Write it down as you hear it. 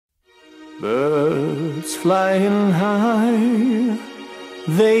Birds flying high,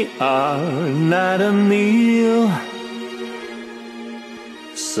 they are not a meal.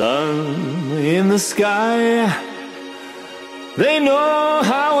 Sun in the sky, they know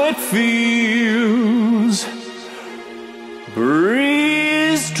how it feels.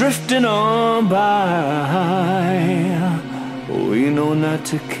 Breeze drifting on by, we know not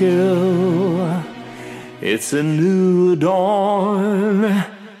to kill. It's a new dawn,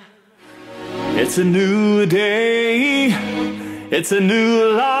 it's a new day, it's a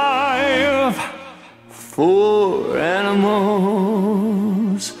new life for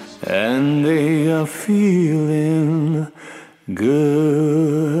animals, and they are feeling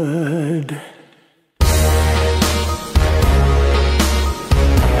good.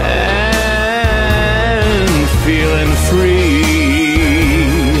 And feeling free.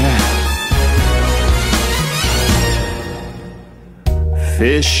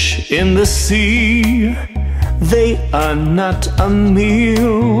 Fish in the sea, they are not a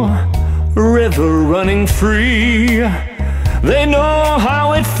meal. River running free, they know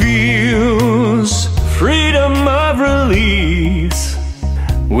how it feels. Freedom of release,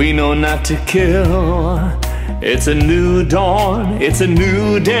 we know not to kill. It's a new dawn, it's a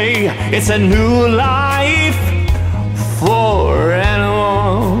new day, it's a new life for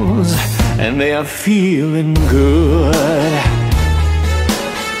animals, and they are feeling good.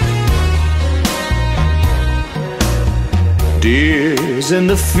 Deers in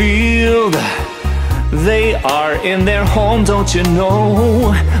the field, they are in their home, don't you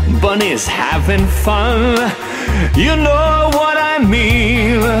know? Bunnies having fun, you know what I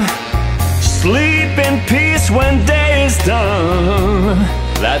mean. Sleep in peace when day is done,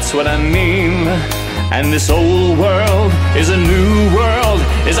 that's what I mean. And this old world is a new world,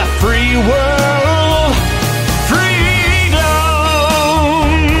 is a free world. Freedom,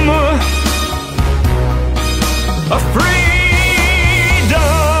 a freedom.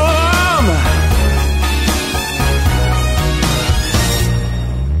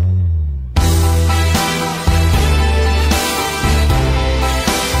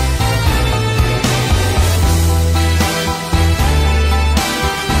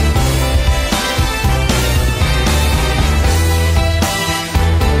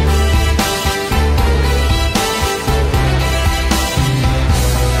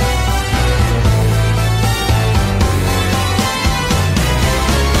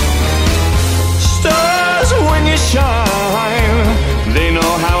 They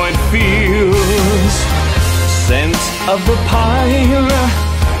know how it feels. Scent of the pine,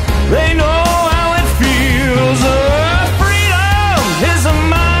 they know how it feels. Freedom is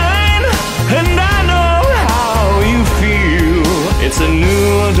mine, and I know how you feel. It's a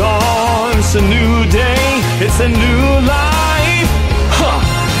new dawn, it's a new day, it's a new life.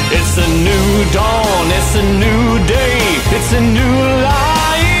 It's a new dawn, it's a new day, it's a new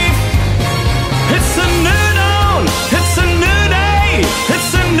life. It's a new dawn, it's a new day,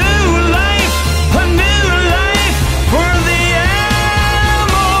 it's a new life for the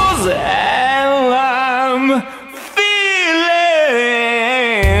animals, and I'm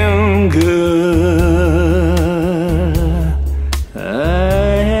feeling good.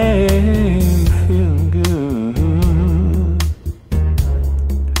 I'm feeling good.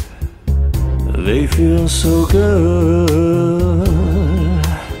 They feel so good.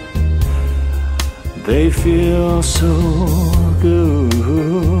 They feel so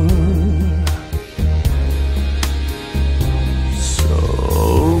good.